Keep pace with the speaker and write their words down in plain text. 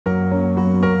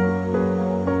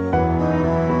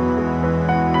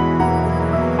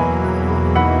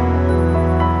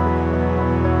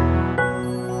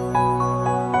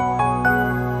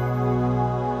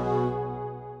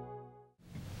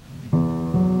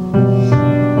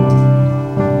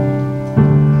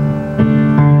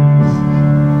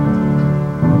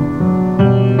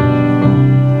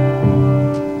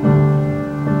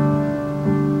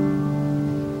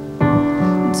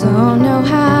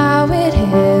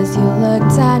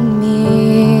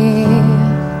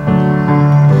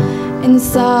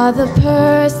all the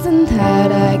person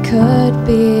that I could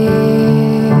be.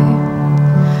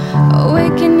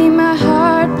 Awakening my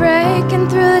heart, breaking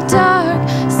through the dark,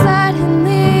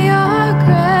 suddenly your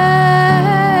grace.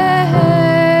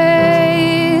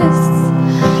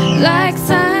 Like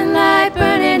sunlight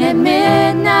burning at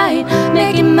midnight,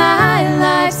 making my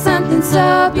life something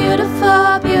so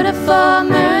beautiful, beautiful.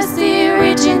 Mercy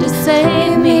reaching to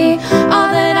save me,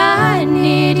 all that I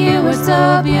need. You are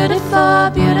so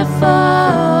beautiful, beautiful.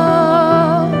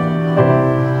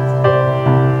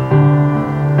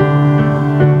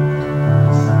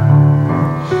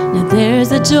 Now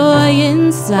there's a joy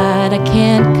inside I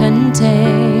can't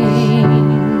contain,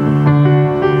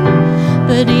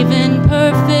 but even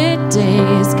perfect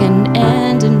days can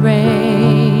end in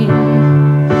rain.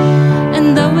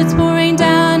 And though it's pouring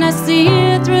down, I see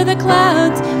it through the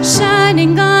clouds,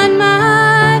 shining on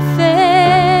my face.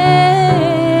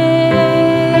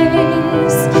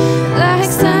 Like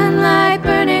sunlight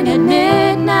burning at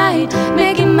midnight,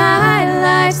 making my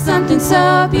life something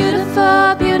so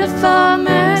beautiful, beautiful.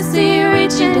 Mercy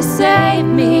reaching to save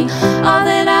me, all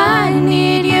that I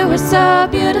need. You are so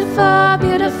beautiful,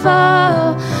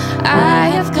 beautiful. I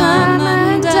have come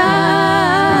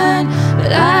undone,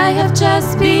 but I have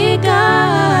just begun,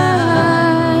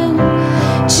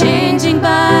 changing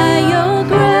by your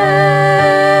grace.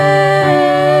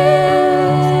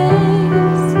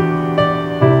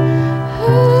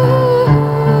 Ooh.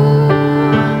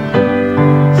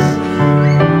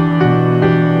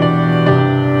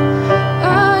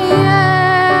 Oh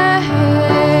yeah,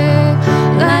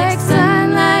 like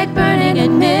sunlight burning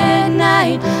at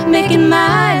midnight, making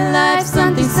my life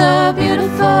something so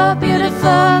beautiful,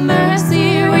 beautiful.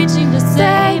 Mercy reaching to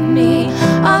save me,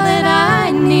 all that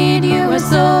I need. You are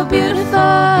so beautiful,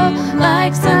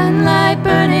 like sunlight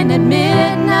burning at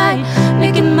midnight,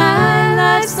 making my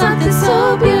life something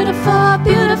so beautiful,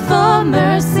 beautiful.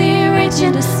 Mercy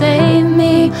reaching to save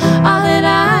me, all that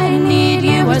I need.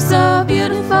 You are so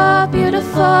beautiful,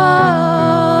 beautiful.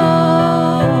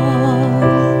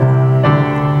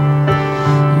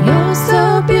 You're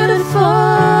so beautiful.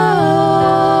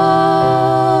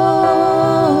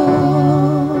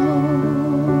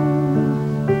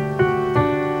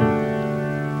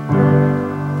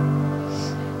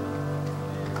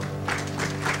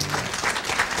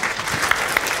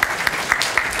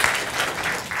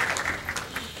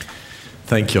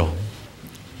 Thank you.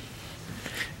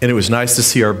 And it was nice to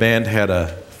see our band had a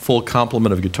full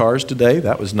complement of guitars today.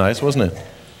 That was nice, wasn't it?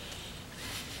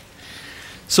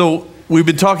 So we've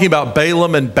been talking about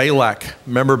Balaam and Balak.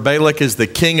 Remember, Balak is the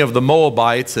king of the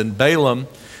Moabites, and Balaam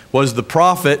was the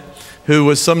prophet who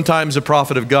was sometimes a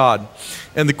prophet of God.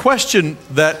 And the question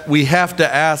that we have to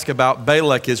ask about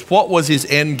Balak is, what was his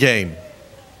end game?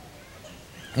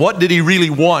 What did he really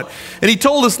want? And he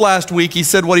told us last week, he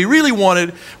said what he really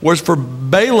wanted was for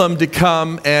Balaam to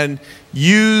come and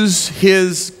use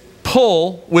his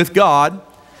pull with God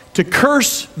to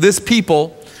curse this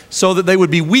people so that they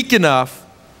would be weak enough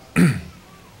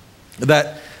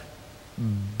that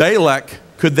Balak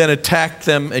could then attack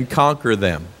them and conquer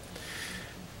them.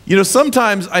 You know,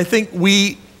 sometimes I think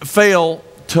we fail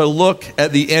to look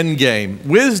at the end game.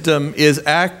 Wisdom is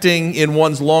acting in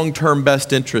one's long-term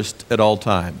best interest at all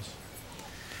times.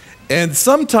 And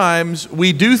sometimes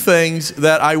we do things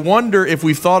that I wonder if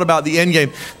we've thought about the end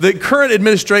game. The current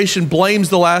administration blames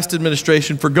the last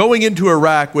administration for going into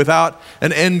Iraq without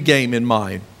an end game in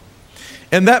mind.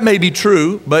 And that may be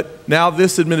true, but now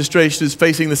this administration is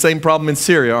facing the same problem in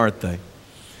Syria, aren't they?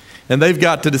 And they've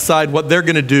got to decide what they're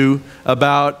going to do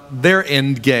about their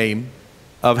end game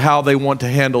of how they want to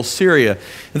handle Syria.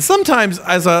 And sometimes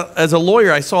as a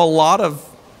lawyer, I saw a lot of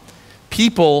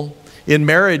people in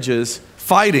marriages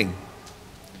fighting.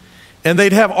 And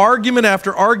they'd have argument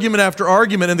after argument after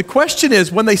argument. And the question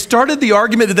is, when they started the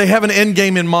argument, did they have an end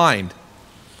game in mind?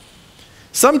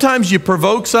 Sometimes you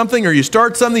provoke something or you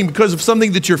start something because of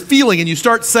something that you're feeling, and you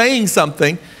start saying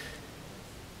something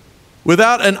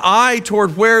without an eye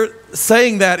toward where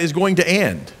saying that is going to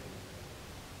end.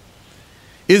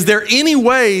 Is there any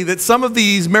way that some of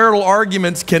these marital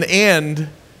arguments can end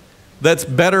that's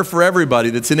better for everybody,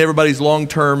 that's in everybody's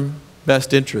long-term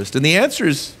best interest? And the answer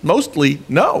is mostly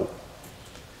no.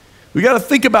 We got to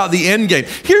think about the end game.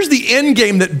 Here's the end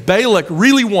game that Balak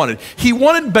really wanted. He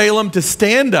wanted Balaam to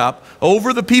stand up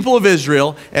over the people of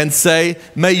Israel and say,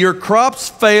 may your crops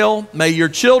fail, may your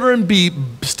children be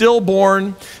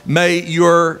stillborn, may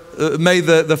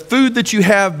the food that you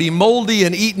have be moldy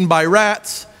and eaten by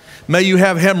rats, may you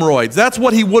have hemorrhoids. That's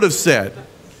what he would have said.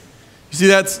 You see,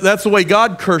 that's the way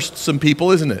God cursed some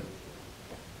people, isn't it?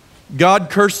 God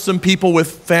cursed some people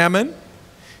with famine.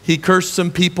 He cursed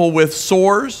some people with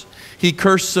sores. He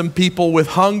cursed some people with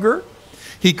hunger.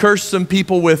 He cursed some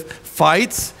people with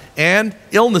fights and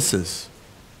illnesses.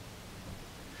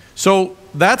 So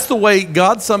that's the way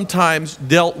God sometimes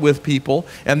dealt with people,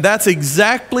 and that's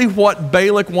exactly what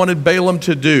Balak wanted Balaam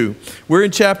to do. We're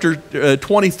in chapter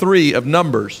 23 of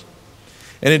Numbers.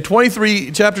 And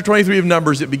in chapter 23 of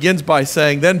Numbers, it begins by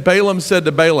saying, "Then Balaam said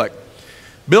to Balak,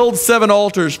 'Build 7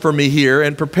 altars for me here,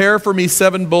 and prepare for me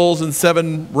 7 bulls and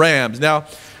 7 rams.'" Now,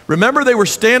 remember, they were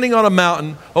standing on a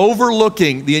mountain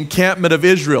overlooking the encampment of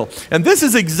Israel. And this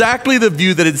is exactly the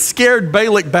view that had scared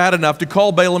Balak bad enough to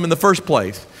call Balaam in the first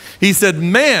place. He said,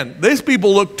 "Man, these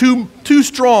people look too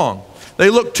strong.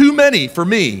 They look too many for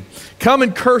me. Come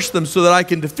and curse them so that I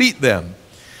can defeat them."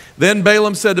 Then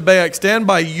Balaam said to Balak, "Stand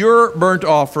by your burnt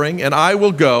offering, and I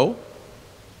will go."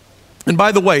 And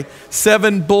by the way,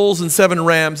 7 bulls and 7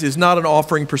 rams is not an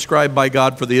offering prescribed by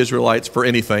God for the Israelites for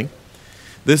anything.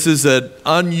 This is an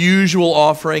unusual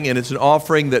offering, and it's an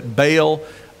offering that Balaam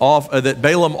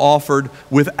offered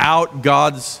without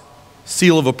God's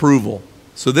seal of approval.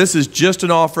 So this is just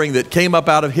an offering that came up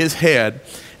out of his head,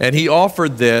 and he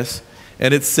offered this,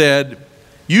 and it said,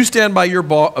 "You stand by your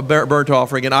burnt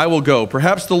offering, and I will go.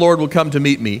 Perhaps the Lord will come to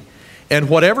meet me, and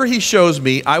whatever he shows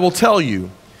me, I will tell you."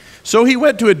 So he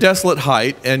went to a desolate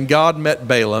height, and God met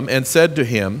Balaam and said to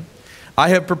him, "I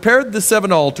have prepared the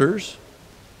 7 altars."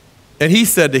 And he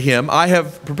said to him, "I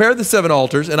have prepared the 7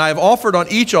 altars, and I have offered on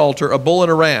each altar a bull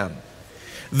and a ram."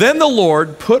 Then the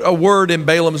Lord put a word in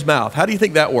Balaam's mouth. How do you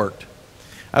think that worked?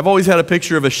 I've always had a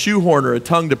picture of a shoehorn or a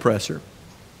tongue depressor.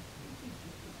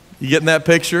 You getting that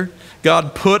picture?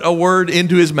 God put a word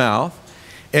into his mouth,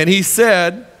 and he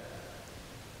said,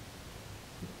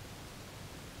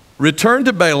 "Return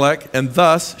to Balak, and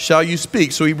thus shall you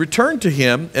speak." So he returned to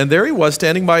him, and there he was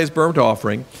standing by his burnt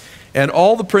offering, and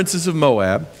all the princes of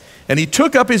Moab. And he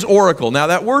took up his oracle. Now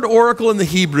that word oracle in the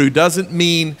Hebrew doesn't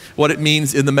mean what it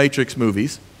means in the Matrix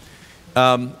movies.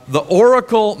 The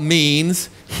oracle means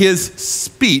his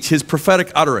speech, his prophetic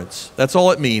utterance. That's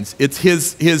all it means. It's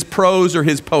his prose or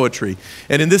his poetry.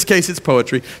 And in this case, it's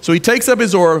poetry. So he takes up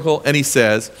his oracle and he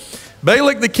says,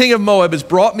 "Balak the king of Moab has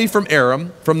brought me from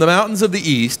Aram, from the mountains of the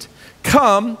east.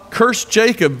 Come, curse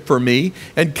Jacob for me,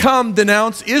 and come,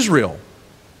 denounce Israel.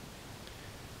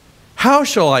 How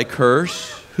shall I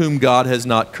curse whom God has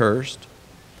not cursed?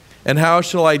 And how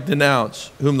shall I denounce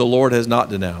whom the Lord has not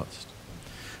denounced?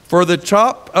 For the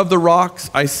top of the rocks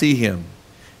I see him,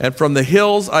 and from the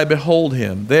hills I behold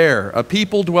him. There, a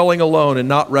people dwelling alone and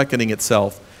not reckoning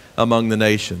itself among the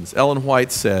nations." Ellen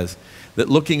White says that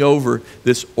looking over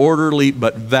this orderly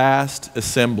but vast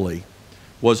assembly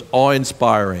was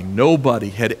awe-inspiring.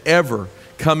 Nobody had ever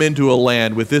come into a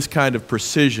land with this kind of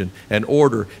precision and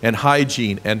order and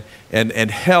hygiene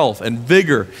and health and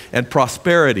vigor and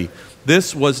prosperity.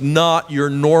 This was not your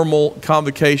normal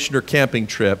convocation or camping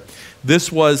trip.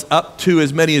 This was up to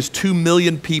as many as 2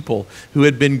 million people who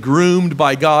had been groomed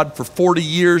by God for 40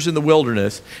 years in the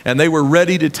wilderness, and they were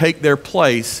ready to take their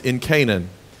place in Canaan.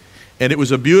 And it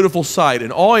was a beautiful sight,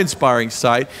 an awe-inspiring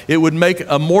sight. It would make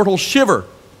a mortal shiver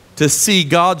to see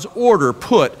God's order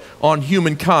put on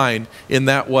humankind in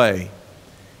that way.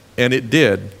 And it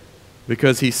did,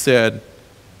 because he said,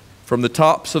 "From the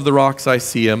tops of the rocks I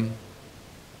see him,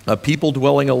 a people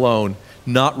dwelling alone,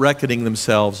 not reckoning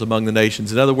themselves among the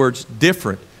nations." In other words,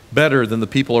 different, better than the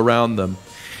people around them.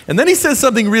 And then he says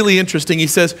something really interesting. He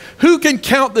says, "Who can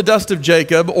count the dust of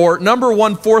Jacob, or number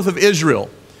 1/4 of Israel?"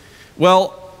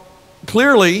 Well,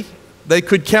 clearly they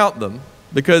could count them,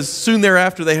 because soon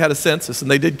thereafter they had a census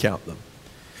and they did count them.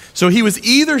 So he was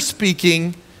either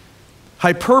speaking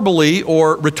hyperbole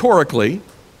or rhetorically,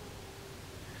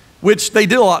 which they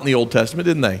did a lot in the Old Testament,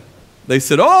 didn't they? They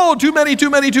said, "Oh, too many, too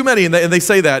many, too many." And they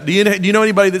say that. Do you know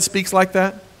anybody that speaks like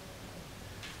that?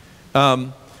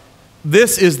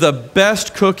 This is the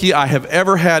best cookie I have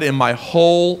ever had in my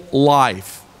whole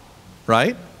life,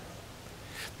 right?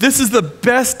 This is the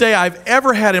best day I've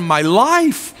ever had in my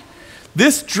life.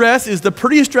 This dress is the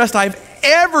prettiest dress I've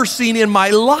ever seen in my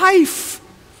life.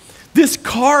 This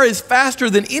car is faster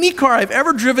than any car I've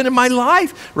ever driven in my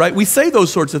life, right? We say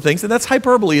those sorts of things, and that's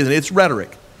hyperbole, isn't it? It's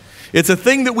rhetoric. It's a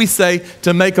thing that we say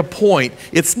to make a point.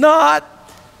 It's not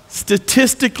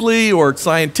statistically or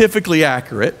scientifically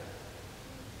accurate,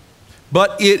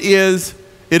 but it is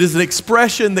an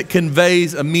expression that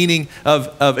conveys a meaning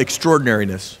of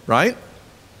extraordinariness, right?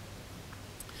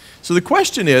 So the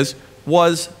question is,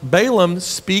 was Balaam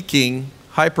speaking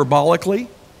hyperbolically,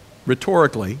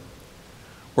 rhetorically,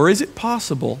 or is it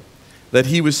possible that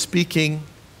he was speaking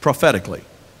prophetically?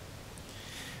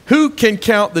 Who can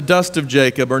count the dust of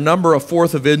Jacob, or number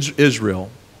 1/4 of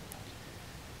Israel?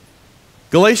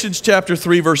 Galatians chapter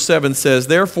 3, verse 7 says,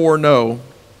 "Therefore know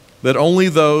that only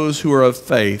those who are of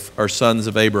faith are sons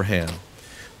of Abraham."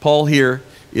 Paul here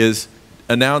is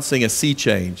announcing a sea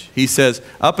change. He says,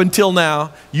 up until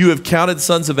now, you have counted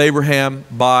sons of Abraham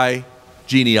by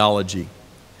genealogy.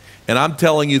 And I'm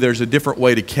telling you, there's a different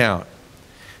way to count.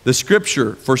 The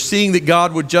scripture, foreseeing that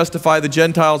God would justify the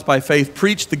Gentiles by faith,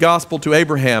 preached the gospel to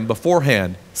Abraham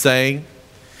beforehand, saying,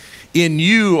 "In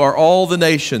you are all the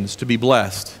nations to be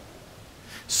blessed."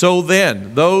 So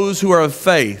then, those who are of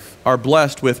faith are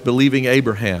blessed with believing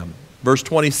Abraham. Verse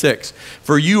 26,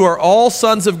 "For you are all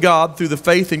sons of God through the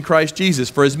faith in Christ Jesus.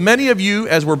 For as many of you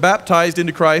as were baptized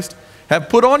into Christ have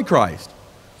put on Christ.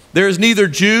 There is neither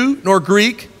Jew nor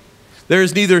Greek. There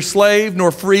is neither slave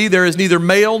nor free. There is neither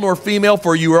male nor female.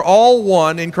 For you are all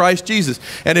one in Christ Jesus.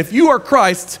 And if you are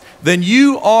Christ's, then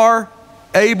you are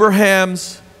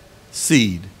Abraham's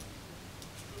seed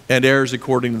and heirs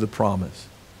according to the promise."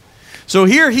 So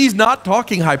here he's not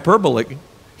talking hyperbolic.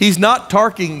 He's not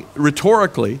talking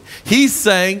rhetorically. He's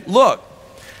saying, look,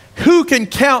 who can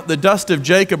count the dust of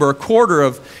Jacob or a quarter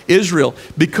of Israel?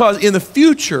 Because in the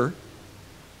future,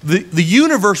 the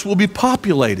universe will be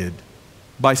populated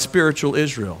by spiritual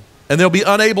Israel, and they'll be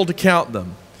unable to count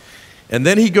them. And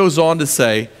then he goes on to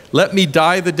say, "Let me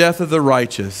die the death of the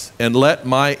righteous, and let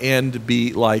my end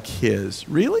be like his."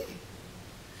 Really?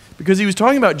 Because he was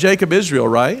talking about Jacob, Israel,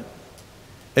 right?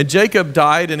 And Jacob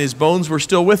died, and his bones were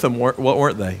still with him,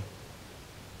 weren't they?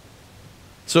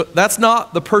 So that's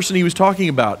not the person he was talking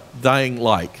about dying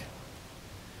like.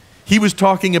 He was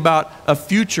talking about a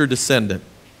future descendant.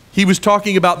 He was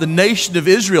talking about the nation of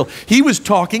Israel. He was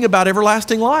talking about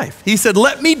everlasting life. He said,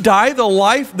 "Let me die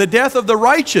the death of the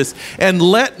righteous, and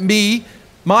let me,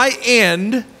 my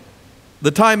end,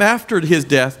 the time after his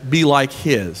death, be like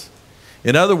his."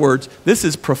 In other words, this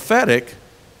is prophetic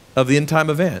of the end time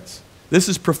events. This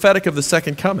is prophetic of the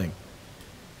second coming.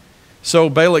 So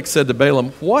Balak said to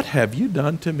Balaam, "What have you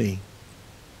done to me?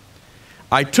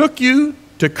 I took you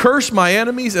to curse my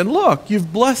enemies, and look,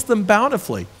 you've blessed them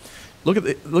bountifully." Look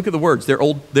at the words.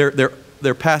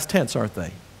 They're past tense, aren't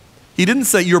they? He didn't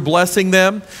say you're blessing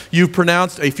them. You've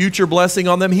pronounced a future blessing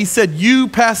on them. He said you,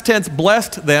 past tense,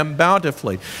 blessed them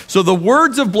bountifully. So the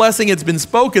words of blessing had been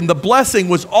spoken. The blessing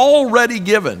was already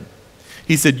given.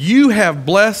 He said, "You have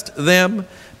blessed them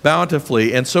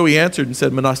bountifully." And so he answered and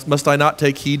said, "Must I not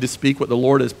take heed to speak what the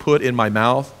Lord has put in my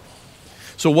mouth?"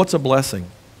 So what's a blessing?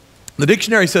 The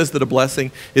dictionary says that a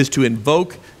blessing is to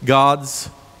invoke God's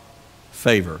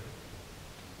favor.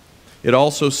 It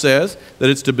also says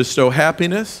that it's to bestow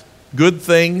happiness, good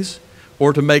things,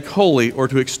 or to make holy, or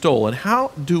to extol. And how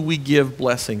do we give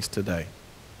blessings today?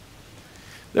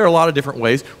 There are a lot of different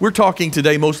ways. We're talking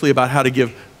today mostly about how to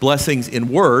give blessings in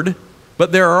word,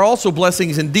 but there are also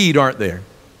blessings in deed, aren't there?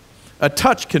 A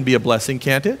touch can be a blessing,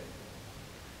 can't it?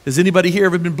 Has anybody here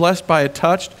ever been blessed by a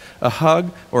touch, a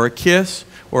hug, or a kiss,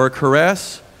 or a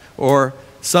caress, or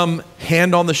some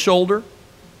hand on the shoulder?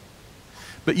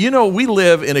 But you know, we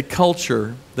live in a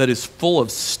culture that is full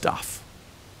of stuff.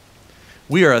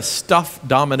 We are a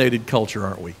stuff-dominated culture,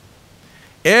 aren't we?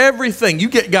 Everything. You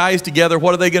get guys together,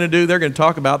 what are they going to do? They're going to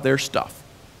talk about their stuff.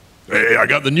 "Hey, I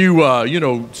got the new,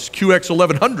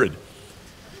 QX1100.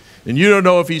 And you don't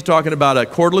know if he's talking about a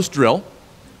cordless drill,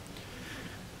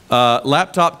 a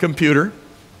laptop computer,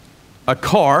 a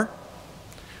car,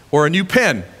 or a new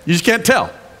pen. You just can't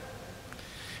tell.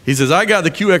 He says, "I got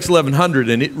the QX1100,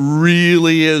 and it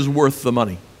really is worth the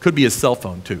money." Could be a cell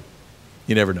phone, too.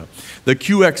 You never know. The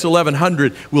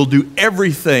QX1100 will do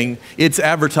everything it's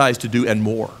advertised to do and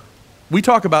more. We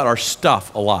talk about our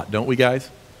stuff a lot, don't we, guys?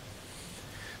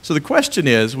 So the question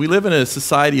is, we live in a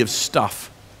society of stuff.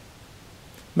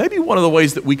 Maybe one of the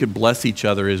ways that we could bless each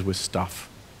other is with stuff.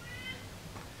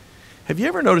 Have you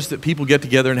ever noticed that people get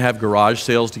together and have garage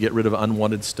sales to get rid of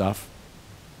unwanted stuff?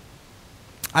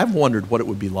 I've wondered what it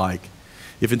would be like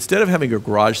if instead of having a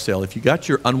garage sale, if you got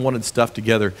your unwanted stuff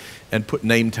together and put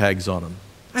name tags on them.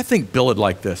 I think Bill would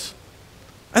like this.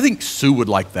 I think Sue would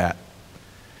like that.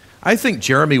 I think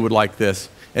Jeremy would like this.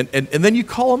 And then you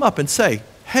call them up and say,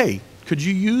 "Hey, could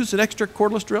you use an extra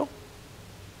cordless drill?"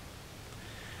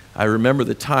 I remember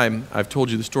the time, I've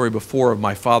told you the story before, of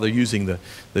my father using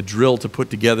the drill to put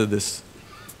together this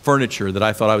furniture that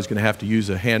I thought I was going to have to use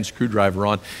a hand screwdriver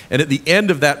on. And at the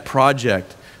end of that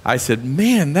project, I said,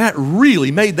 "Man, that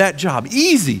really made that job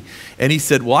easy." And he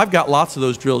said, "Well, I've got lots of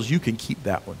those drills. You can keep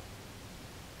that one."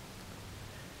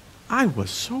 I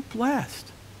was so blessed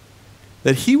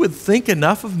that he would think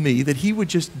enough of me that he would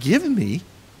just give me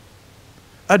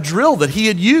a drill that he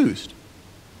had used.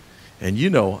 And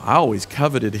you know, I always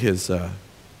coveted his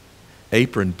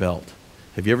apron belt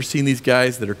Have you ever seen these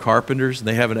guys that are carpenters and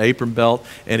they have an apron belt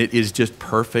and it is just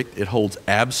perfect? It holds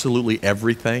absolutely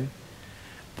everything.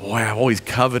 Boy, I've always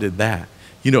coveted that.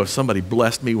 You know, if somebody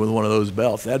blessed me with one of those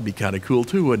belts, that'd be kind of cool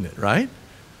too, wouldn't it, right?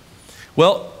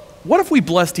 Well, what if we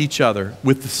blessed each other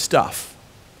with the stuff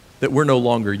that we're no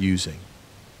longer using?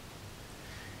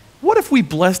 What if we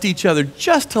blessed each other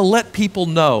just to let people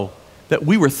know that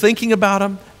we were thinking about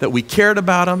them, that we cared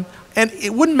about them, and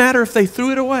it wouldn't matter if they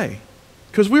threw it away,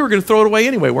 because we were going to throw it away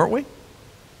anyway, weren't we?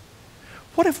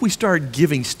 What if we started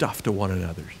giving stuff to one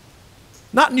another?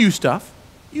 Not new stuff,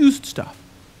 used stuff.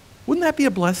 Wouldn't that be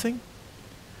a blessing?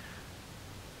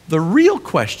 The real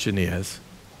question is,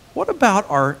 what about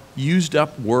our used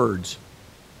up words?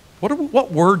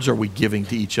 What words are we giving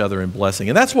to each other in blessing?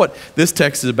 And that's what this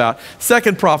text is about.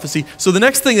 Second prophecy. So the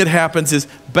next thing that happens is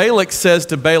Balak says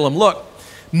to Balaam, look,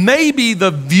 maybe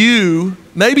the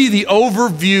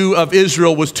overview of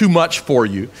Israel was too much for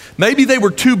you. Maybe they were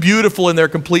too beautiful in their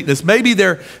completeness. Maybe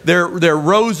their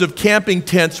rows of camping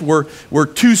tents were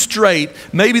too straight.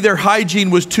 Maybe their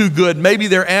hygiene was too good. Maybe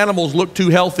their animals looked too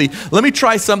healthy. Let me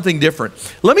try something different.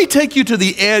 Let me take you to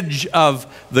the edge of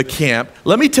the camp.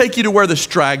 Let me take you to where the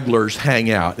stragglers hang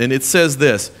out. And it says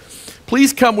this,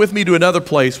 please come with me to another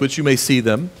place which you may see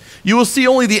them. You will see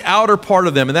only the outer part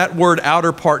of them, and that word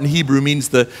outer part in Hebrew means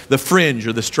the fringe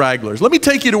or the stragglers. Let me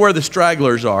take you to where the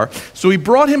stragglers are. So he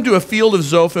brought him to a field of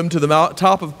Zophim to the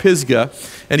top of Pisgah,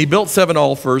 and he built 7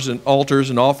 altars and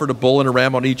offered a bull and a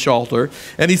ram on each altar.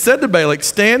 And he said to Balak,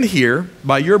 stand here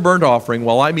by your burnt offering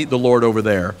while I meet the Lord over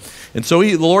there. And so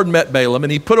the Lord met Balaam,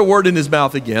 and he put a word in his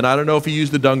mouth again. I don't know if he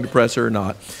used the dung depressor or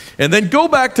not. And then go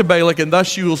back to Balak, and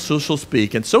thus you shall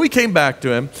speak. And so he came back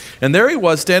to him, and there he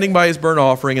was standing by his burnt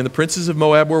offering, and the princes of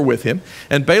Moab were with him.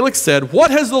 And Balak said,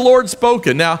 what has the Lord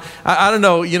spoken? Now, I don't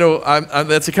know,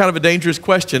 that's a kind of a dangerous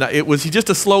question. Was he just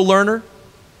a slow learner?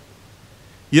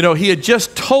 You know, he had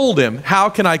just told him, how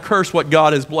can I curse what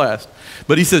God has blessed?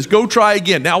 But he says, go try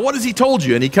again. Now, what has he told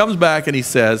you? And he comes back and he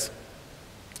says,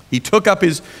 he took up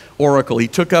his oracle, he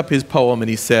took up his poem, and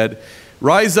he said,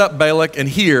 rise up, Balak, and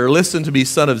hear, listen to me,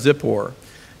 son of Zippor.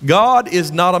 God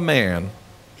is not a man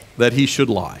that he should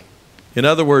lie. In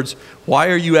other words, why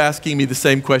are you asking me the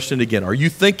same question again? Are you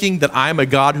thinking that I'm a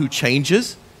God who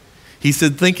changes? He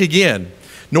said, think again.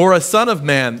 Nor a son of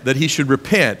man that he should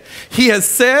repent. He has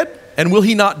said, and will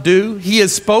he not do? He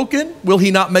has spoken, will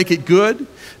he not make it good?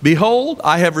 Behold,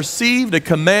 I have received a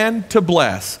command to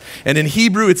bless. And in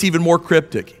Hebrew, it's even more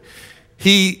cryptic.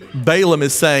 Balaam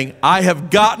is saying, I have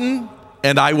gotten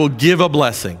and I will give a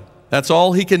blessing. That's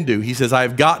all he can do. He says, I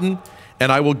have gotten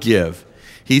and I will give.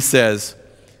 He says,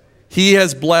 he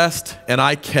has blessed and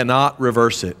I cannot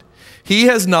reverse it. He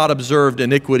has not observed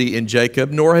iniquity in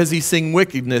Jacob, nor has he seen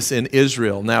wickedness in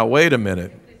Israel. Now, wait a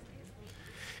minute.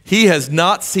 He has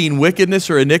not seen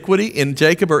wickedness or iniquity in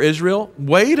Jacob or Israel?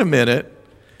 Wait a minute.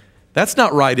 That's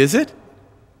not right, is it?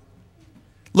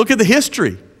 Look at the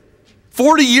history.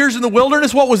 40 years in the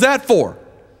wilderness, what was that for?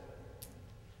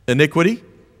 Iniquity,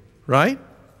 right?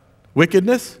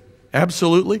 Wickedness,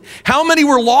 absolutely. How many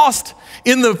were lost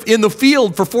in the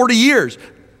field for 40 years?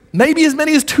 Maybe as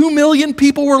many as 2 million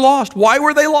people were lost. Why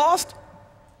were they lost?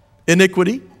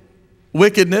 Iniquity,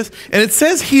 wickedness. And it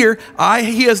says here,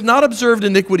 he has not observed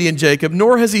iniquity in Jacob,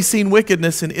 nor has he seen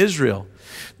wickedness in Israel.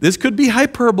 This could be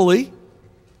hyperbole,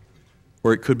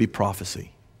 or it could be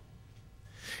prophecy.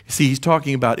 You see, he's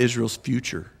talking about Israel's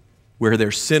future, where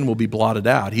their sin will be blotted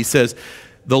out. He says,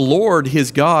 the Lord,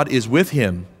 his God, is with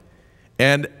him,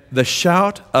 and the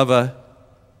shout of a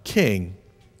king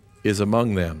is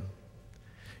among them.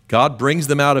 God brings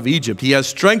them out of Egypt. He has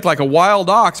strength like a wild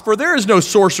ox, for there is no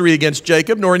sorcery against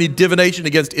Jacob, nor any divination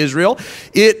against Israel.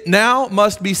 It now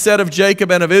must be said of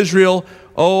Jacob and of Israel,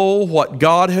 oh, what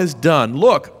God has done.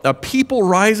 Look, a people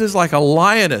rises like a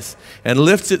lioness and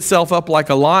lifts itself up like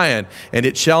a lion, and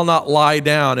it shall not lie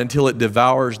down until it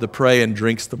devours the prey and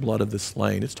drinks the blood of the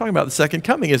slain. It's talking about the second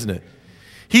coming, isn't it?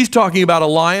 He's talking about a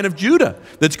Lion of Judah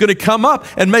that's going to come up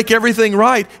and make everything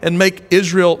right and make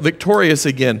Israel victorious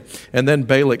again. And then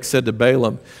Balak said to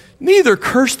Balaam, neither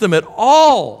curse them at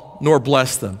all, nor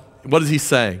bless them. What is he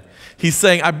saying? He's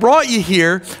saying, I brought you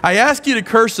here. I asked you to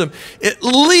curse them. At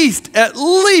least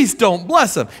don't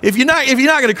bless them. If you're not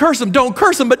going to curse them, don't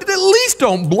curse them, but at least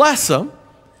don't bless them.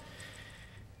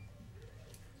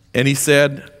 And he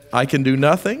said, I can do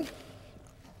nothing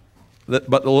but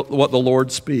what the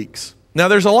Lord speaks. Now,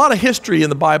 there's a lot of history in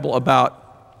the Bible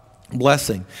about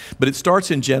blessing, but it starts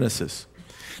in Genesis.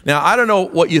 Now, I don't know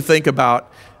what you think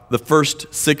about the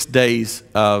first 6 days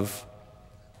of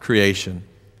creation.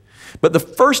 But the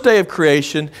first day of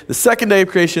creation, the second day of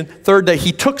creation, third day,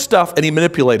 he took stuff and he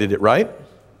manipulated it, right?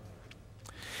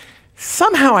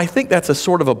 somehow I think that's a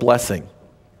sort of a blessing.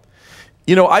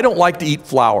 You know, I don't like to eat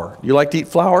flour. You like to eat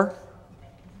flour?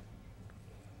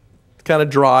 It's kind of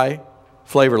dry,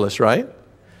 flavorless, right?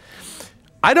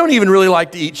 I don't even really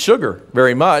like to eat sugar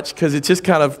very much because it's just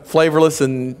kind of flavorless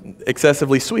and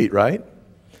excessively sweet, right?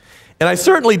 And I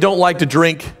certainly don't like to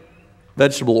drink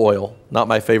vegetable oil, not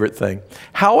my favorite thing.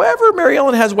 However, Mary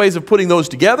Ellen has ways of putting those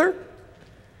together,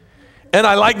 and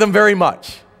I like them very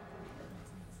much.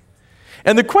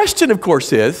 And the question, of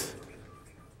course, is,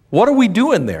 what are we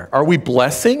doing there? Are we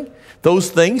blessing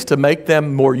those things to make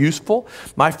them more useful?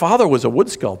 My father was a wood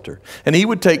sculptor, and he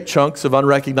would take chunks of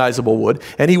unrecognizable wood,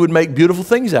 and he would make beautiful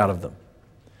things out of them.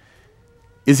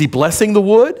 Is he blessing the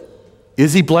wood?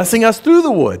 Is he blessing us through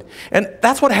the wood? And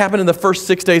that's what happened in the first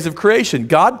 6 days of creation.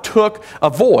 God took a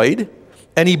void,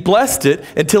 and he blessed it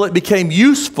until it became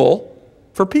useful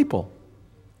for people.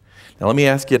 Now let me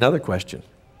ask you another question.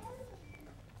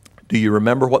 Do you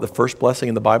remember what the first blessing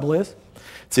in the Bible is?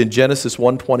 It's in Genesis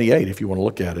 1:28, if you want to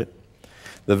look at it.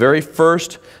 The very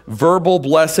first verbal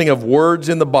blessing of words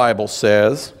in the Bible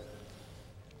says,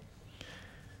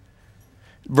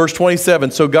 verse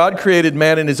 27, so God created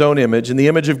man in his own image. In the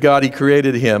image of God he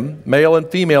created him. Male and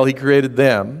female he created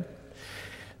them.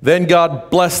 Then God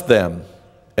blessed them.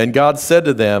 And God said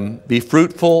to them, be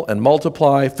fruitful and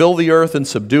multiply, fill the earth and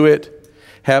subdue it.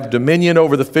 Have dominion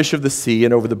over the fish of the sea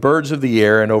and over the birds of the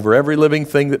air and over every living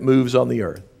thing that moves on the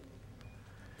earth.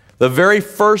 The very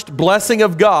first blessing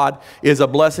of God is a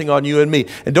blessing on you and me.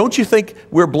 And don't you think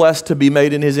we're blessed to be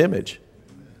made in his image?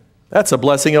 That's a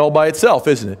blessing all by itself,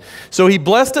 isn't it? So he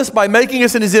blessed us by making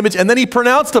us in his image, and then he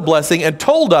pronounced a blessing and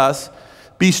told us,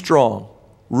 be strong,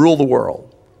 rule the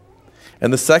world.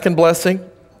 And the second blessing,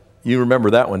 you remember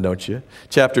that one, don't you?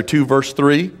 Chapter 2, verse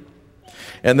 3.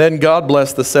 And then God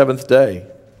blessed the seventh day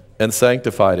and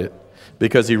sanctified it,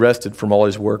 because he rested from all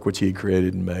his work which he had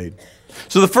created and made.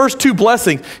 So the first two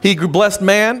blessings, he blessed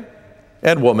man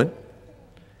and woman,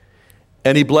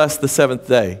 and he blessed the seventh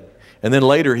day. And then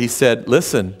later he said,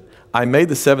 listen, I made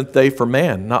the seventh day for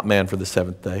man, not man for the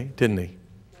seventh day, didn't he?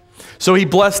 So he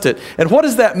blessed it. And what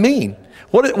does that mean?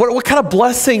 What kind of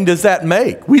blessing does that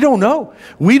make? We don't know.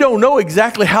 We don't know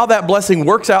exactly how that blessing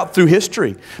works out through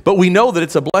history. But we know that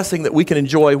it's a blessing that we can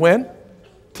enjoy when?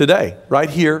 Today, right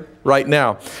here, right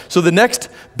now. So the next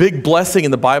big blessing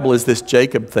in the Bible is this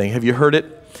Jacob thing. Have you heard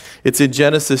it? It's in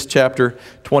Genesis chapter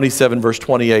 27, verse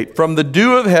 28. From the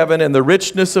dew of heaven and the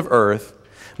richness of earth,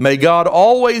 may God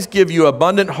always give you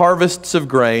abundant harvests of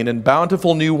grain and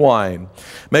bountiful new wine.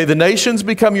 May the nations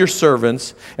become your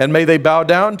servants, and may they bow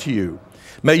down to you.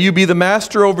 May you be the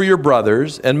master over your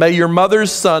brothers, and may your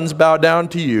mother's sons bow down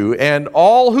to you, and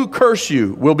all who curse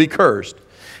you will be cursed,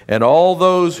 and all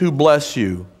those who bless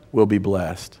you will be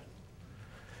blessed.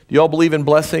 Do you all believe in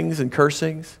blessings and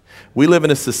cursings? We live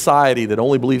in a society that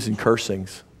only believes in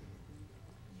cursings.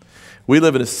 We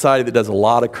live in a society that does a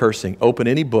lot of cursing. Open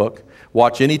any book,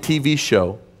 watch any TV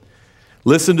show,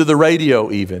 listen to the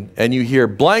radio even, and you hear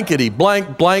blankety,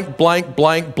 blank, blank, blank,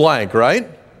 blank, blank, right?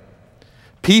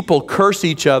 People curse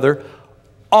each other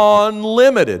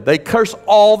unlimited. They curse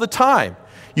all the time.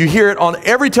 You hear it on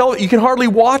every television. You can hardly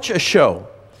watch a show.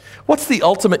 What's the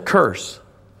ultimate curse?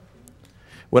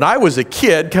 When I was a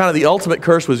kid, kind of the ultimate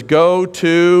curse was go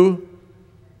to,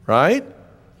 right?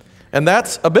 And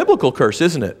that's a biblical curse,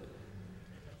 isn't it?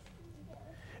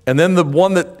 And then the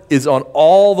one that is on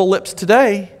all the lips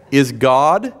today is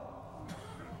God,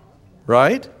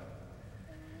 right?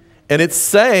 And it's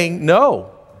saying,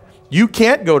 no, you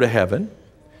can't go to heaven.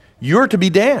 You're to be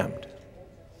damned.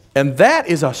 And that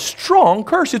is a strong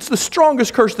curse. It's the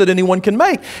strongest curse that anyone can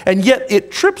make. And yet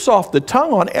it trips off the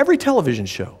tongue on every television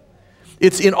show.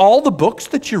 It's in all the books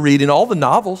that you read, in all the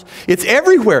novels. It's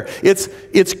everywhere.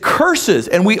 It's curses,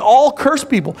 and we all curse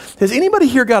people. Has anybody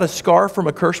here got a scar from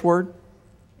a curse word?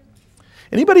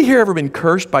 Anybody here ever been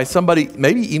cursed by somebody,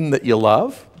 maybe even that you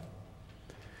love?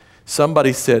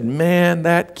 Somebody said, man,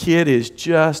 that kid is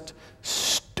just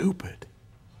stupid.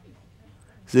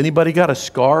 Has anybody got a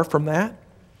scar from that?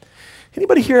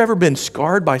 Anybody here ever been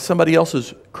scarred by somebody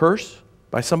else's curse?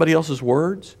 By somebody else's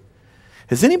words?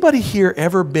 Has anybody here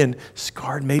ever been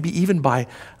scarred maybe even by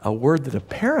a word that a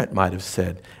parent might have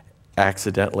said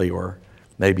accidentally or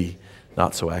maybe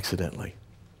not so accidentally?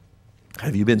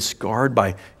 Have you been scarred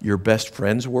by your best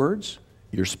friend's words,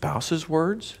 your spouse's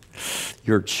words,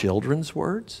 your children's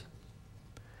words?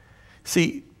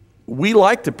 See, we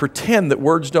like to pretend that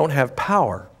words don't have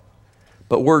power,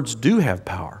 but words do have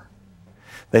power.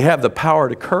 They have the power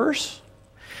to curse,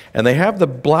 and they have the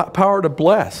power to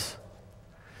bless.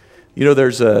 You know,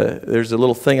 there's a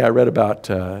little thing I read about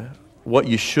what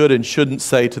you should and shouldn't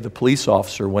say to the police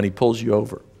officer when he pulls you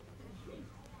over.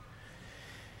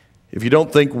 If you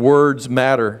don't think words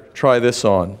matter, try this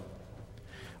on.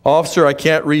 Officer, I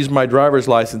can't read my driver's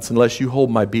license unless you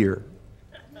hold my beer.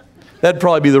 That'd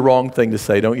probably be the wrong thing to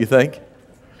say, don't you think?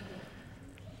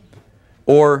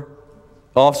 Or,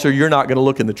 officer, you're not going to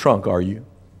look in the trunk, are you?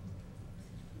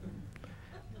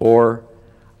 Or,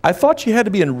 I thought you had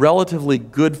to be in relatively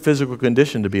good physical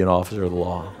condition to be an officer of the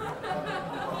law.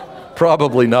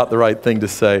 Probably not the right thing to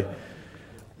say.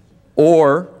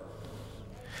 Or,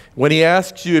 when he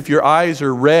asks you if your eyes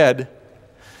are red,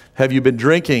 have you been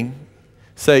drinking?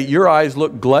 Say, your eyes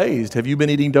look glazed. Have you been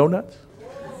eating donuts?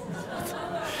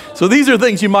 So these are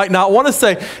things you might not want to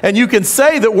say. And you can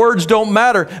say that words don't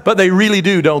matter, but they really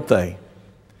do, don't they?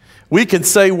 We can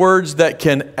say words that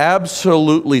can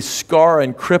absolutely scar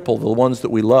and cripple the ones that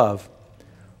we love.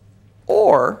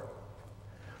 Or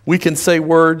we can say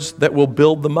words that will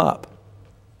build them up.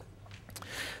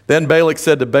 Then Balak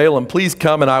said to Balaam, please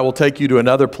come and I will take you to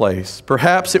another place.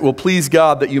 Perhaps it will please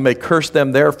God that you may curse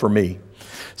them there for me.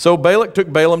 So Balak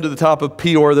took Balaam to the top of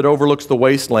Peor that overlooks the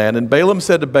wasteland. And Balaam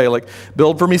said to Balak,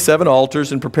 build for me 7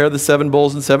 altars and prepare the 7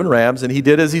 bulls and 7 rams. And he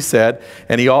did as he said,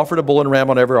 and he offered a bull and ram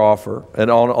on every offer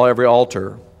and on every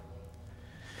altar.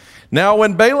 Now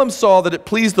when Balaam saw that it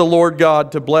pleased the Lord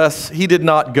God to bless, he did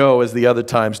not go as the other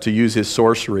times to use his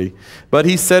sorcery, but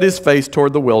he set his face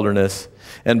toward the wilderness.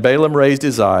 And Balaam raised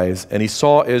his eyes, and he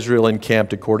saw Israel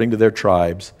encamped according to their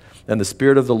tribes. And the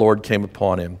Spirit of the Lord came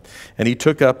upon him. And he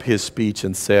took up his speech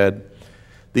and said,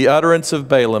 the utterance of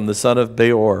Balaam, the son of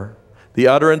Beor, the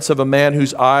utterance of a man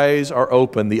whose eyes are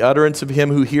open, the utterance of him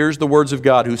who hears the words of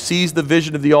God, who sees the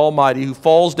vision of the Almighty, who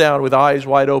falls down with eyes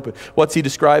wide open. What's he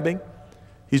describing?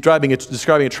 He's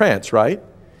describing a trance, right?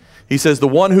 He says, the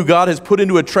one who God has put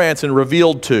into a trance and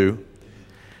revealed to.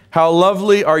 How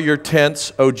lovely are your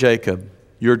tents, O Jacob,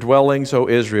 your dwellings, O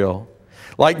Israel.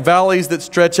 Like valleys that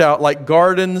stretch out, like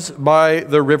gardens by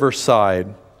the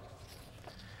riverside,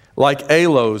 like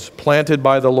aloes planted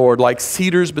by the Lord, like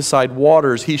cedars beside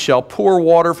waters. He shall pour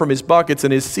water from his buckets,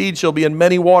 and his seed shall be in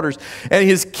many waters. And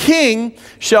his king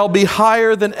shall be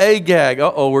higher than Agag.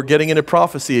 Uh-oh, we're getting into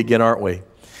prophecy again, aren't we?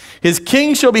 His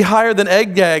king shall be higher than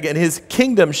Agag, and his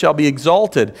kingdom shall be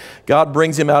exalted. God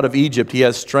brings him out of Egypt. He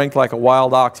has strength like a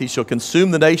wild ox. He shall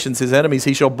consume the nations, his enemies.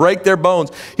 He shall break their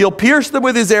bones. He'll pierce them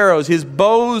with his arrows. His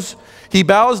bows, he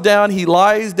bows down. He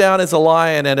lies down as a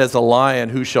lion, and as a lion,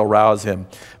 who shall rouse him?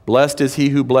 Blessed is he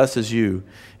who blesses you,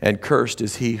 and cursed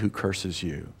is he who curses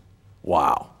you.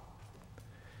 Wow.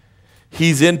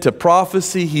 He's into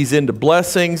prophecy. He's into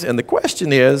blessings. And the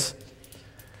question is,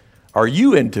 are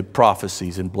you into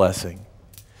prophecies and blessing?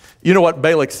 You know what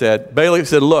Balak said? Balak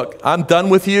said, look, I'm done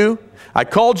with you. I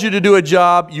called you to do a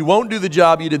job. You won't do the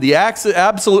job. You did the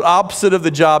absolute opposite of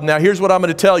the job. Now here's what I'm going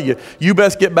to tell you. You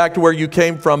best get back to where you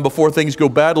came from before things go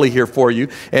badly here for you.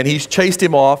 And he chased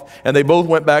him off, and they both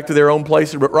went back to their own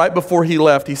places. But right before he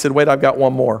left, he said, wait, I've got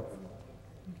one more.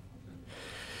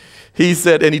 He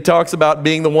said, and he talks about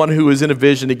being the one who is in a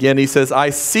vision again. He says, I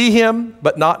see him,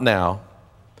 but not now.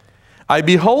 I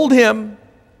behold him,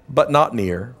 but not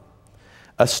near.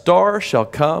 A star shall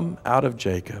come out of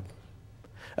Jacob.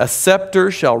 A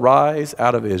scepter shall rise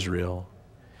out of Israel,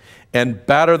 and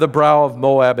batter the brow of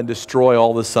Moab and destroy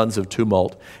all the sons of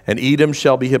tumult. And Edom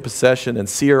shall be his possession, and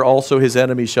Seir also his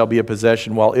enemy shall be a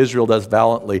possession, while Israel does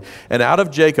valiantly. And out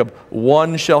of Jacob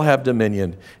one shall have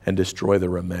dominion and destroy the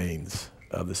remains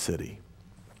of the city.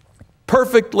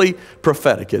 Perfectly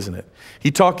prophetic, isn't it?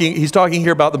 He's talking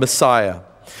here about the Messiah.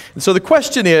 And so the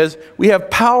question is, we have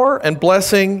power and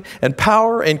blessing and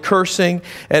power and cursing,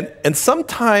 and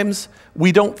sometimes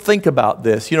we don't think about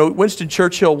this. You know, Winston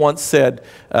Churchill once said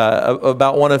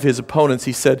about one of his opponents,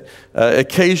 he said,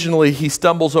 occasionally he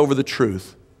stumbles over the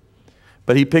truth,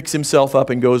 but he picks himself up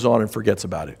and goes on and forgets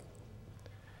about it.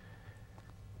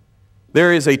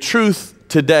 There is a truth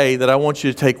today that I want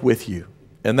you to take with you,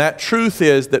 and that truth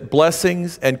is that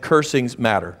blessings and cursings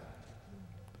matter.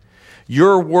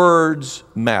 Your words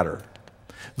matter.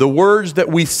 The words that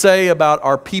we say about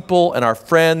our people and our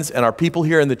friends and our people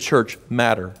here in the church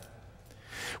matter.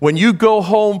 When you go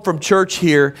home from church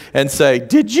here and say,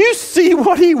 did you see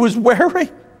what he was wearing?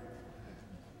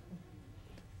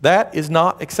 That is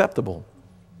not acceptable.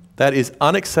 That is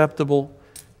unacceptable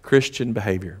Christian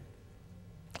behavior.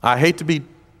 I hate to be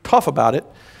tough about it,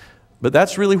 but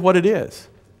that's really what it is.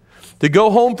 To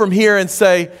go home from here and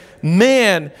say,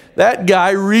 man, that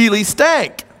guy really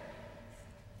stank.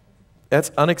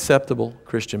 That's unacceptable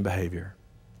Christian behavior.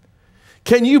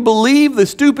 Can you believe the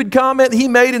stupid comment he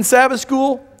made in Sabbath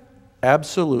school?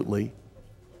 Absolutely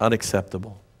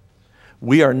unacceptable.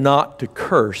 We are not to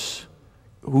curse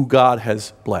who God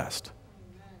has blessed.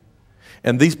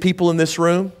 And these people in this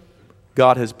room,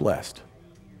 God has blessed.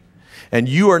 And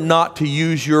you are not to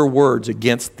use your words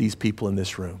against these people in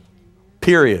this room.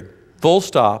 Period. Full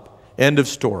stop. End of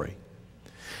story.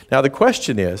 Now the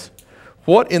question is,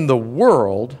 what in the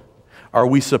world are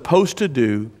we supposed to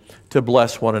do to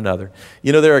bless one another?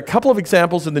 You know, there are a couple of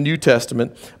examples in the New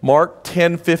Testament. Mark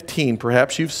 10:15,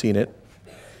 perhaps you've seen it.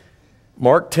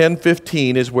 Mark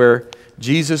 10:15 is where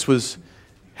Jesus was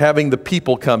having the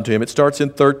people come to him. It starts in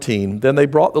 13. Then they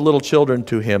brought the little children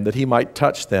to him that he might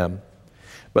touch them.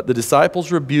 But the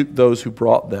disciples rebuked those who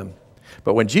brought them.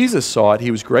 But when Jesus saw it,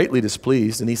 he was greatly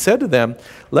displeased, and he said to them,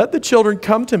 "Let the children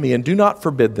come to me, and do not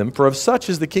forbid them, for of such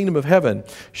is the kingdom of heaven.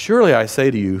 Surely I say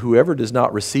to you, whoever does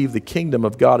not receive the kingdom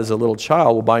of God as a little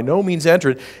child will by no means enter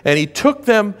it." And he took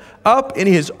them up in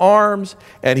his arms,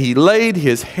 and he laid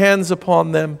his hands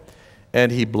upon them,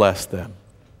 and he blessed them.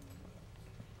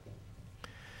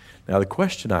 Now the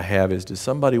question I have is, does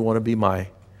somebody want to be my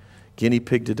guinea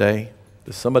pig today?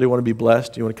 Does somebody want to be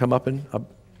blessed? Do you want to come up and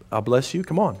I'll bless you?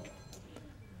 Come on.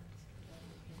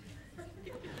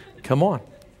 Come on.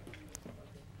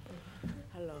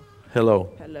 Hello. Hello.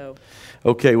 Hello.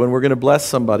 Okay, when we're going to bless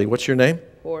somebody, what's your name?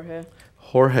 Jorge.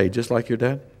 Jorge, just like your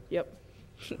dad? Yep.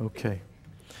 Okay.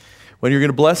 When you're going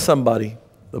to bless somebody,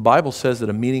 the Bible says that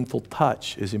a meaningful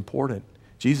touch is important.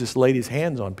 Jesus laid his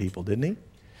hands on people, didn't he?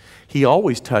 He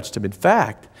always touched them. In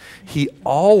fact, he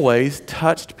always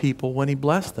touched people when he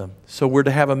blessed them. So we're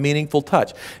to have a meaningful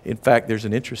touch. In fact, there's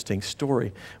an interesting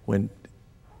story. When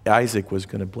Isaac was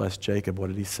going to bless Jacob, what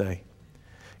did he say?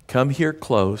 "Come here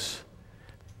close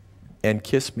and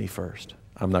kiss me first."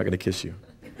 I'm not going to kiss you.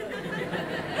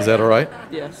 Is that all right?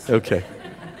 Yes. Okay.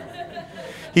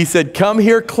 He said, "Come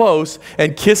here close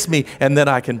and kiss me, and then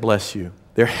I can bless you."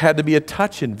 There had to be a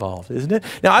touch involved, isn't it?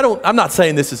 Now, I'm not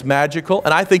saying this is magical,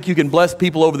 and I think you can bless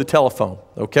people over the telephone,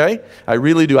 okay? I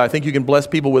really do. I think you can bless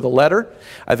people with a letter.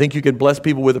 I think you can bless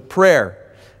people with a prayer,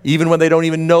 even when they don't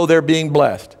even know they're being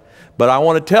blessed. But I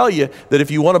want to tell you that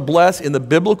if you want to bless in the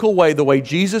biblical way, the way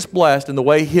Jesus blessed and the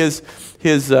way his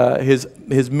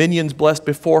minions blessed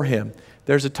before him,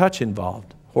 there's a touch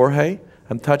involved. Jorge,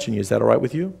 I'm touching you. Is that all right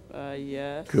with you?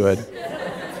 Yes. Good.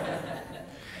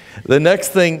 The next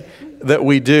thing that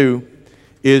we do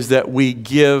is that we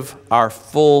give our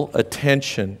full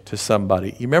attention to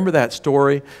somebody. You remember that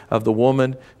story of the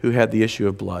woman who had the issue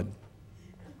of blood?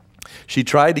 She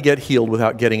tried to get healed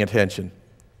without getting attention.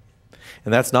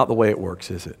 And that's not the way it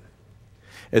works, is it?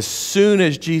 As soon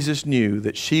as Jesus knew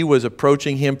that she was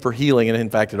approaching him for healing, and in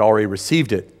fact had already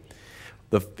received it,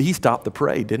 he stopped the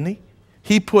parade, didn't he?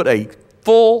 He put a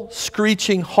full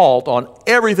screeching halt on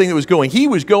everything that was going. He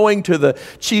was going to the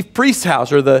chief priest's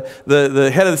house, or the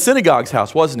head of the synagogue's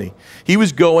house, wasn't he? He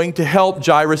was going to help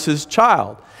Jairus'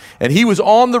 child. And he was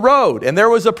on the road, and there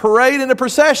was a parade and a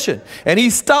procession, and he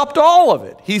stopped all of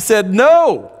it. He said,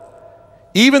 "No,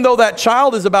 even though that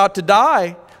child is about to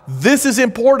die, this is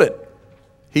important."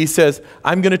 He says,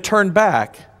 "I'm going to turn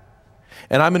back,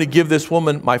 and I'm going to give this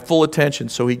woman my full attention."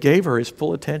 So he gave her his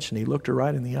full attention. He looked her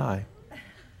right in the eye.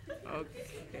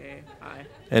 Okay. Hi.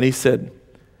 And he said,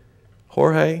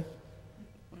 "Jorge,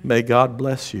 may God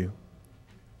bless you.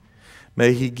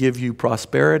 May he give you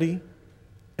prosperity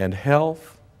and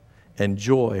health and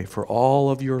joy for all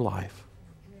of your life."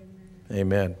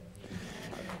 Amen.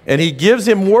 And he gives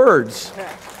him words.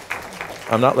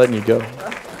 I'm not letting you go.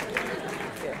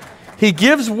 He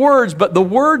gives words, but the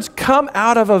words come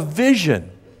out of a vision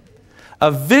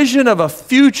of a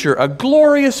future, a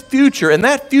glorious future, and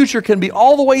that future can be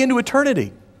all the way into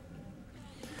eternity.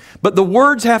 But the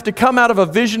words have to come out of a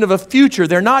vision of a future.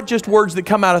 They're not just words that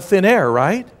come out of thin air,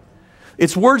 right?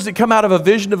 It's words that come out of a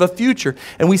vision of a future.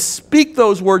 And we speak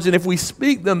those words, and if we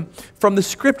speak them from the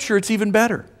Scripture, it's even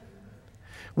better.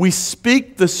 We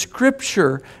speak the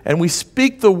Scripture, and we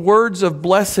speak the words of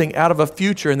blessing out of a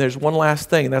future. And there's one last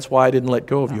thing, and that's why I didn't let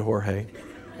go of you, Jorge.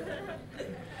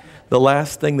 The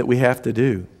last thing that we have to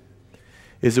do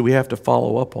is that we have to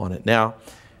follow up on it. Now,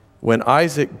 when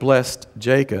Isaac blessed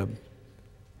Jacob,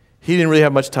 he didn't really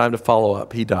have much time to follow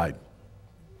up. He died.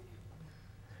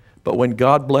 But when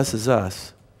God blesses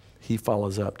us, he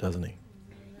follows up, doesn't he?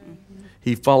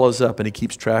 He follows up and he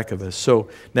keeps track of us. So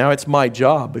now it's my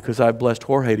job, because I've blessed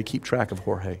Jorge, to keep track of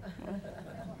Jorge.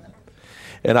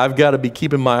 And I've got to be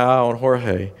keeping my eye on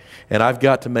Jorge. And I've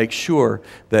got to make sure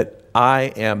that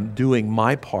I am doing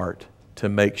my part to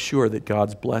make sure that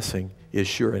God's blessing is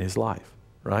sure in his life.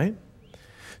 Right?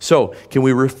 So can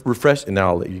we refresh? And now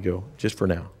I'll let you go, just for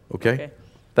now. Okay?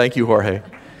 Thank you, Jorge.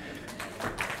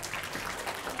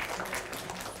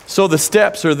 So the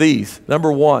steps are these.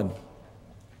 Number one,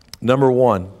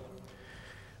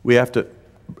 we have to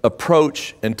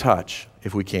approach and touch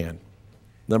if we can.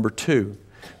 Number 2,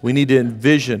 we need to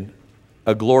envision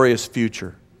a glorious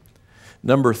future.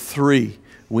 Number 3,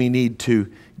 we need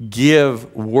to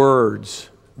give words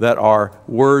that are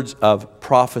words of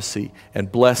prophecy and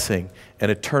blessing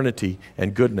and eternity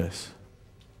and goodness.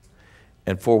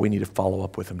 And 4, we need to follow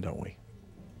up with them, don't we?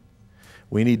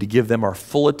 We need to give them our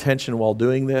full attention while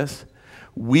doing this.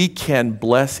 We can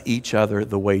bless each other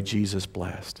the way Jesus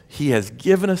blessed. He has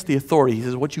given us the authority. He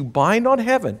says, what you bind on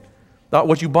heaven, not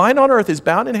what you bind on earth is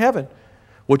bound in heaven.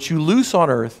 What you loose on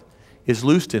earth is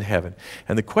loosed in heaven.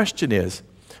 And the question is,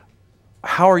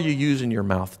 how are you using your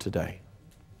mouth today?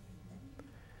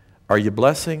 Are you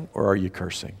blessing or are you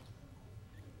cursing?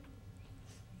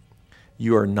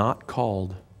 You are not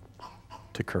called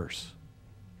to curse.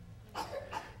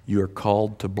 You are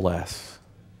called to bless.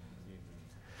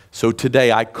 So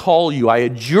today I call you, I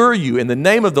adjure you in the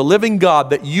name of the living God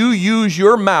that you use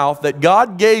your mouth that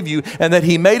God gave you and that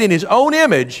He made in His own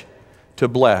image to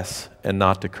bless and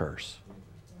not to curse.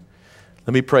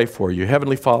 Let me pray for you.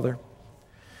 Heavenly Father,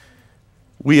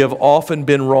 we have often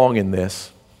been wrong in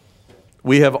this.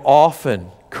 We have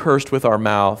often cursed with our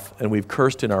mouth, and we've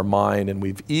cursed in our mind, and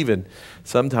we've even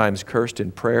sometimes cursed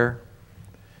in prayer.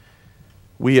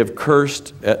 We have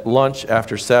cursed at lunch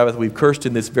after Sabbath. We've cursed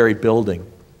in this very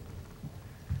building.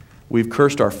 We've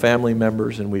cursed our family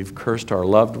members, and we've cursed our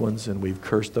loved ones, and we've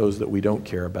cursed those that we don't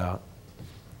care about.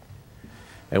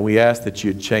 And we ask that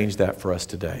you'd change that for us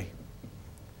today.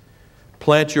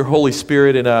 Plant your Holy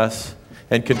Spirit in us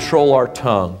and control our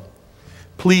tongue.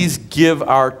 Please give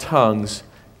our tongues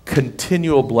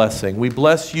continual blessing. We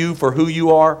bless you for who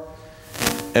you are,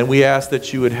 and we ask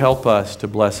that you would help us to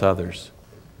bless others.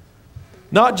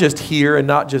 Not just here and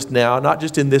not just now, not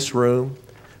just in this room,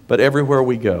 but everywhere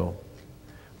we go.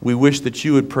 We wish that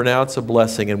you would pronounce a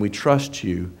blessing, and we trust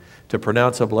you to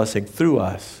pronounce a blessing through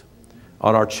us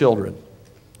on our children,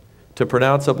 to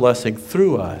pronounce a blessing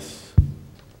through us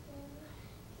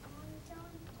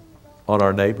on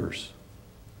our neighbors,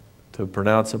 to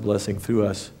pronounce a blessing through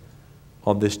us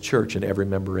on this church and every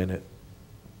member in it.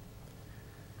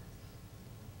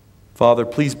 Father,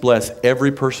 please bless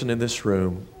every person in this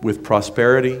room with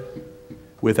prosperity,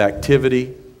 with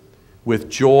activity, with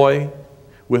joy,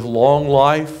 with long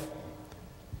life,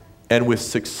 and with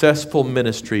successful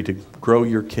ministry to grow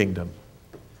your kingdom.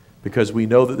 Because we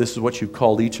know that this is what you've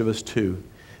called each of us to,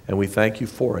 and we thank you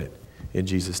for it in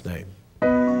Jesus' name.